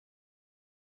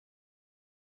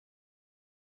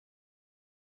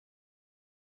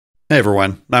Hey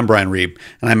everyone, I'm Brian Rieb,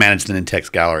 and I manage the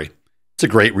Nintex Gallery. It's a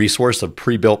great resource of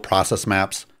pre-built process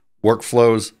maps,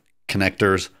 workflows,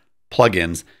 connectors,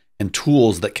 plugins, and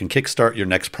tools that can kickstart your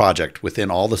next project within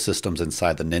all the systems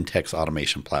inside the Nintex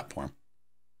automation platform.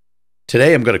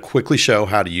 Today I'm going to quickly show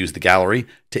how to use the gallery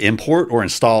to import or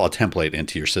install a template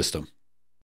into your system.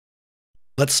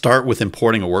 Let's start with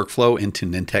importing a workflow into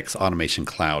Nintex Automation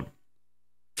Cloud.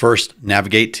 First,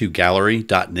 navigate to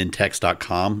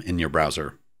gallery.nintex.com in your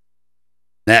browser.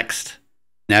 Next,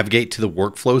 navigate to the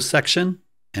Workflows section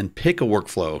and pick a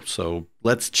workflow. So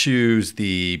let's choose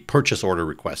the purchase order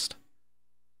request.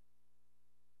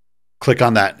 Click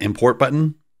on that import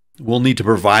button. We'll need to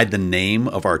provide the name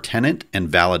of our tenant and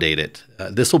validate it.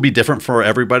 This will be different for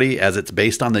everybody as it's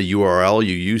based on the URL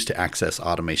you use to access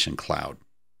Automation Cloud.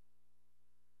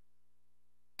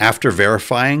 After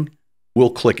verifying,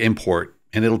 we'll click Import,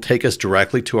 and it'll take us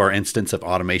directly to our instance of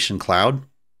Automation Cloud.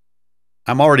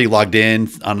 I'm already logged in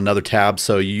on another tab,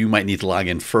 so you might need to log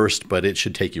in first, but it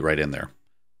should take you right in there.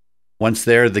 Once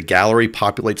there, the gallery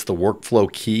populates the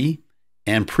workflow key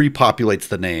and pre-populates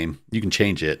the name. You can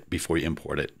change it before you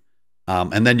import it.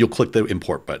 And then you'll click the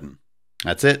import button.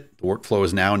 That's it. The workflow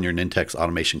is now in your Nintex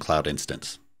Automation Cloud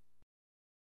instance.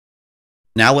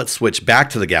 Now let's switch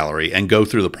back to the gallery and go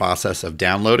through the process of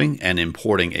downloading and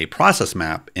importing a process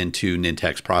map into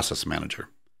Nintex Process Manager.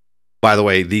 By the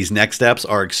way, these next steps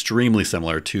are extremely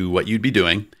similar to what you'd be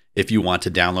doing if you want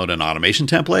to download an automation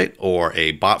template or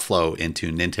a bot flow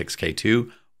into Nintex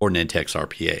K2 or Nintex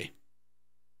RPA.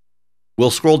 We'll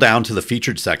scroll down to the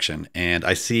featured section, and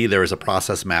I see there is a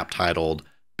process map titled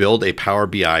Build a Power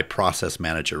BI Process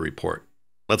Manager Report.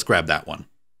 Let's grab that one.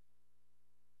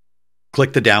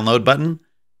 Click the download button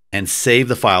and save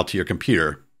the file to your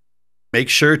computer. Make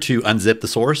sure to unzip the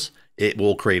source. It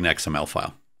will create an XML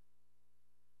file.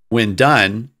 When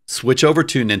done, switch over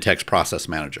to Nintex Process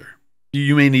Manager.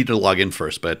 You may need to log in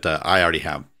first, but I already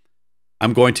have.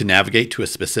 I'm going to navigate to a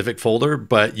specific folder,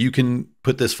 but you can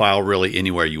put this file really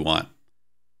anywhere you want.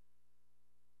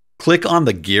 Click on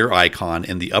the gear icon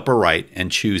in the upper right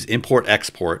and choose Import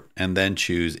Export, and then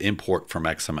choose Import from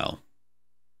XML.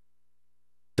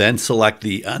 Then select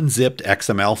the unzipped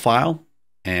XML file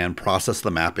and process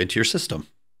the map into your system.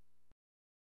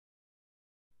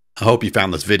 I hope you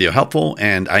found this video helpful,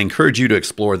 and I encourage you to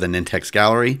explore the Nintex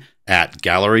Gallery at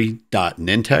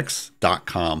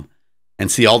gallery.nintex.com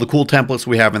and see all the cool templates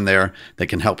we have in there that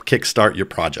can help kickstart your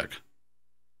project.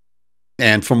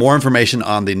 And for more information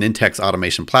on the Nintex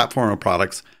automation platform and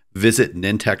products, visit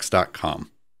nintex.com.